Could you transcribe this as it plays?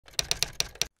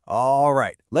All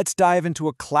right, let's dive into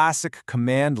a classic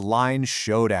command-line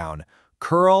showdown,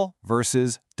 curl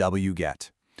versus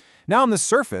wget. Now, on the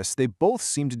surface, they both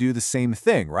seem to do the same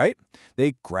thing, right?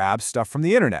 They grab stuff from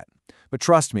the internet. But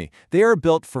trust me, they are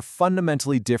built for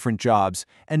fundamentally different jobs,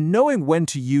 and knowing when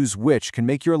to use which can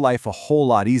make your life a whole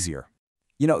lot easier.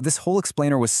 You know, this whole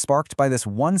explainer was sparked by this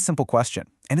one simple question,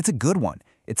 and it's a good one.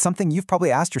 It's something you've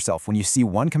probably asked yourself when you see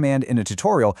one command in a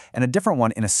tutorial and a different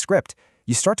one in a script.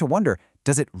 You start to wonder,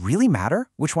 does it really matter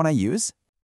which one I use?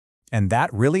 And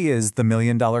that really is the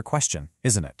million-dollar question,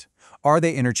 isn't it? Are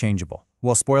they interchangeable?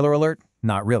 Well, spoiler alert,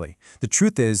 not really. The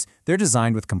truth is, they're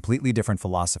designed with completely different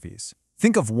philosophies.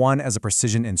 Think of one as a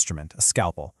precision instrument, a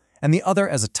scalpel, and the other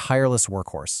as a tireless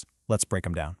workhorse. Let's break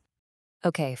them down.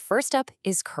 Okay, first up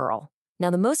is curl. Now,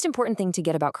 the most important thing to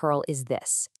get about curl is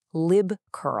this,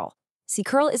 libcurl. See,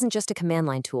 curl isn't just a command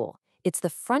line tool. It's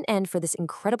the front end for this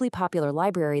incredibly popular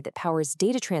library that powers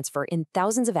data transfer in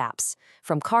thousands of apps,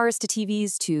 from cars to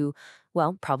TVs to,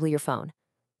 well, probably your phone.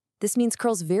 This means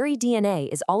curl's very DNA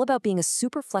is all about being a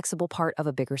super flexible part of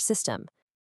a bigger system.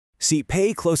 See,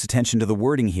 pay close attention to the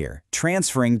wording here,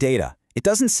 transferring data. It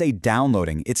doesn't say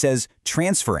downloading, it says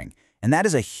transferring, and that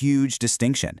is a huge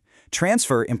distinction.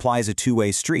 Transfer implies a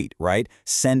two-way street, right?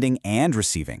 Sending and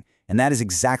receiving, and that is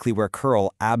exactly where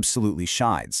curl absolutely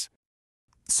shines.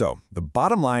 So, the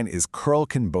bottom line is curl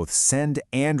can both send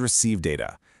and receive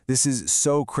data. This is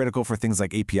so critical for things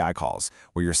like API calls,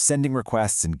 where you're sending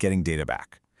requests and getting data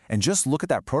back. And just look at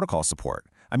that protocol support.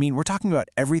 I mean, we're talking about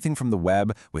everything from the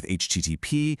web with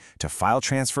HTTP to file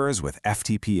transfers with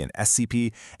FTP and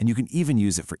SCP, and you can even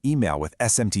use it for email with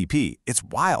SMTP. It's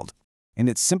wild. In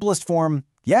its simplest form,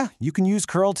 yeah, you can use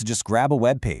curl to just grab a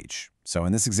web page. So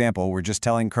in this example, we're just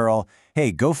telling curl,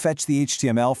 hey, go fetch the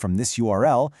HTML from this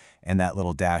URL, and that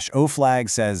little -o flag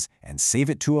says, and save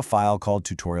it to a file called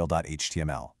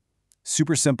tutorial.html.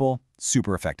 Super simple,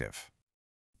 super effective.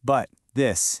 But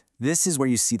this is where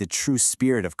you see the true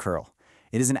spirit of curl.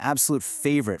 It is an absolute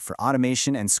favorite for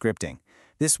automation and scripting.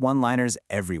 This one-liner's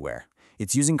everywhere.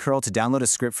 It's using curl to download a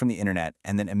script from the internet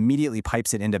and then immediately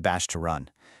pipes it into bash to run.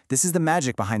 This is the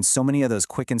magic behind so many of those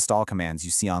quick install commands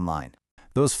you see online.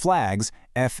 Those flags,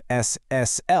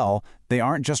 FSSL, they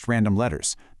aren't just random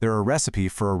letters. They're a recipe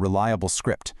for a reliable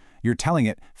script. You're telling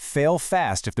it, fail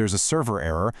fast if there's a server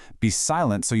error, be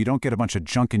silent so you don't get a bunch of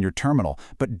junk in your terminal,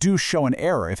 but do show an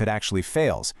error if it actually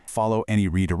fails. Follow any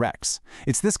redirects.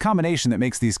 It's this combination that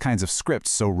makes these kinds of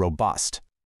scripts so robust.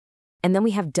 And then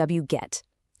we have wget.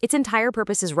 Its entire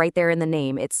purpose is right there in the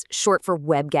name. It's short for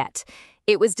wget.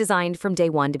 It was designed from day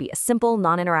one to be a simple,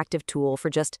 non-interactive tool for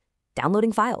just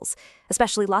downloading files,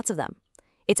 especially lots of them.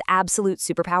 Its absolute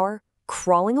superpower,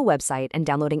 crawling a website and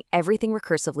downloading everything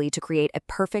recursively to create a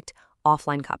perfect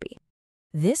offline copy.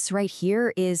 This right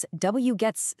here is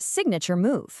wget's signature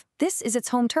move. This is its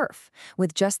home turf.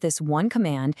 With just this one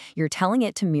command, you're telling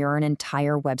it to mirror an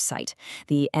entire website.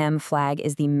 The M flag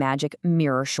is the magic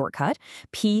mirror shortcut.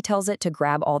 P tells it to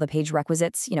grab all the page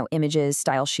requisites, images,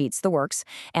 style sheets, the works.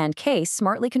 And K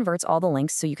smartly converts all the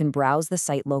links so you can browse the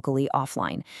site locally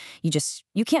offline.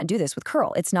 You can't do this with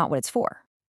curl. It's not what it's for.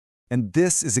 And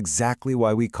this is exactly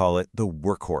why we call it the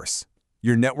workhorse.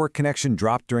 Your network connection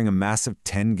dropped during a massive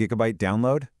 10-gigabyte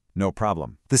download? No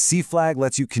problem. The C flag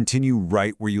lets you continue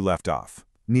right where you left off.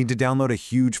 Need to download a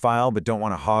huge file but don't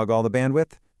want to hog all the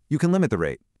bandwidth? You can limit the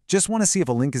rate. Just want to see if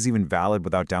a link is even valid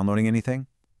without downloading anything?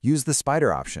 Use the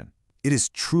spider option. It is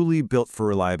truly built for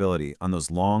reliability on those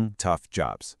long, tough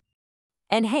jobs.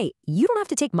 And hey, you don't have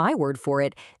to take my word for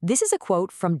it. This is a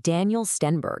quote from Daniel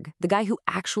Stenberg, the guy who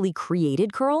actually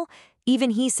created curl.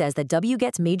 Even he says that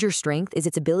wget's major strength is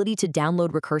its ability to download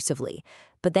recursively.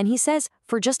 But then he says,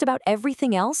 for just about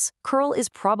everything else, curl is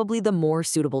probably the more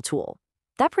suitable tool.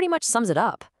 That pretty much sums it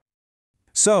up.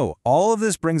 So, all of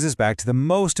this brings us back to the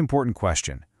most important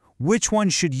question. Which one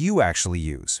should you actually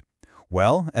use?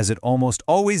 Well, as it almost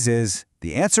always is,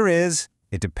 the answer is,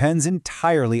 it depends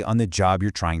entirely on the job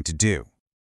you're trying to do.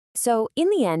 So,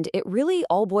 in the end, it really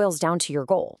all boils down to your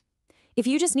goal. If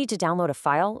you just need to download a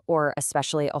file, or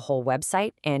especially a whole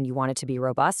website, and you want it to be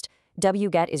robust,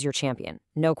 wget is your champion,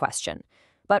 no question.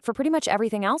 But for pretty much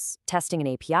everything else, testing an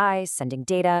API, sending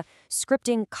data,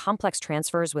 scripting complex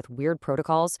transfers with weird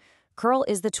protocols, curl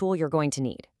is the tool you're going to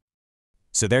need.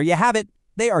 So there you have it.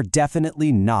 They are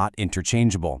definitely not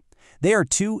interchangeable. They are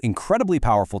two incredibly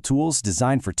powerful tools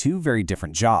designed for two very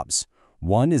different jobs.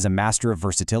 One is a master of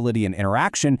versatility and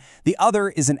interaction. The other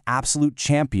is an absolute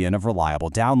champion of reliable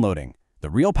downloading. The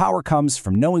real power comes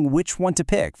from knowing which one to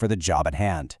pick for the job at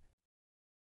hand.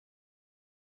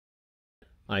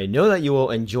 I know that you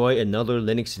will enjoy another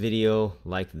Linux video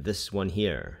like this one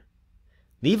here.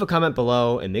 Leave a comment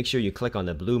below and make sure you click on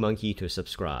the blue monkey to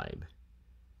subscribe.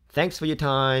 Thanks for your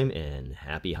time and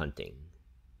happy hunting.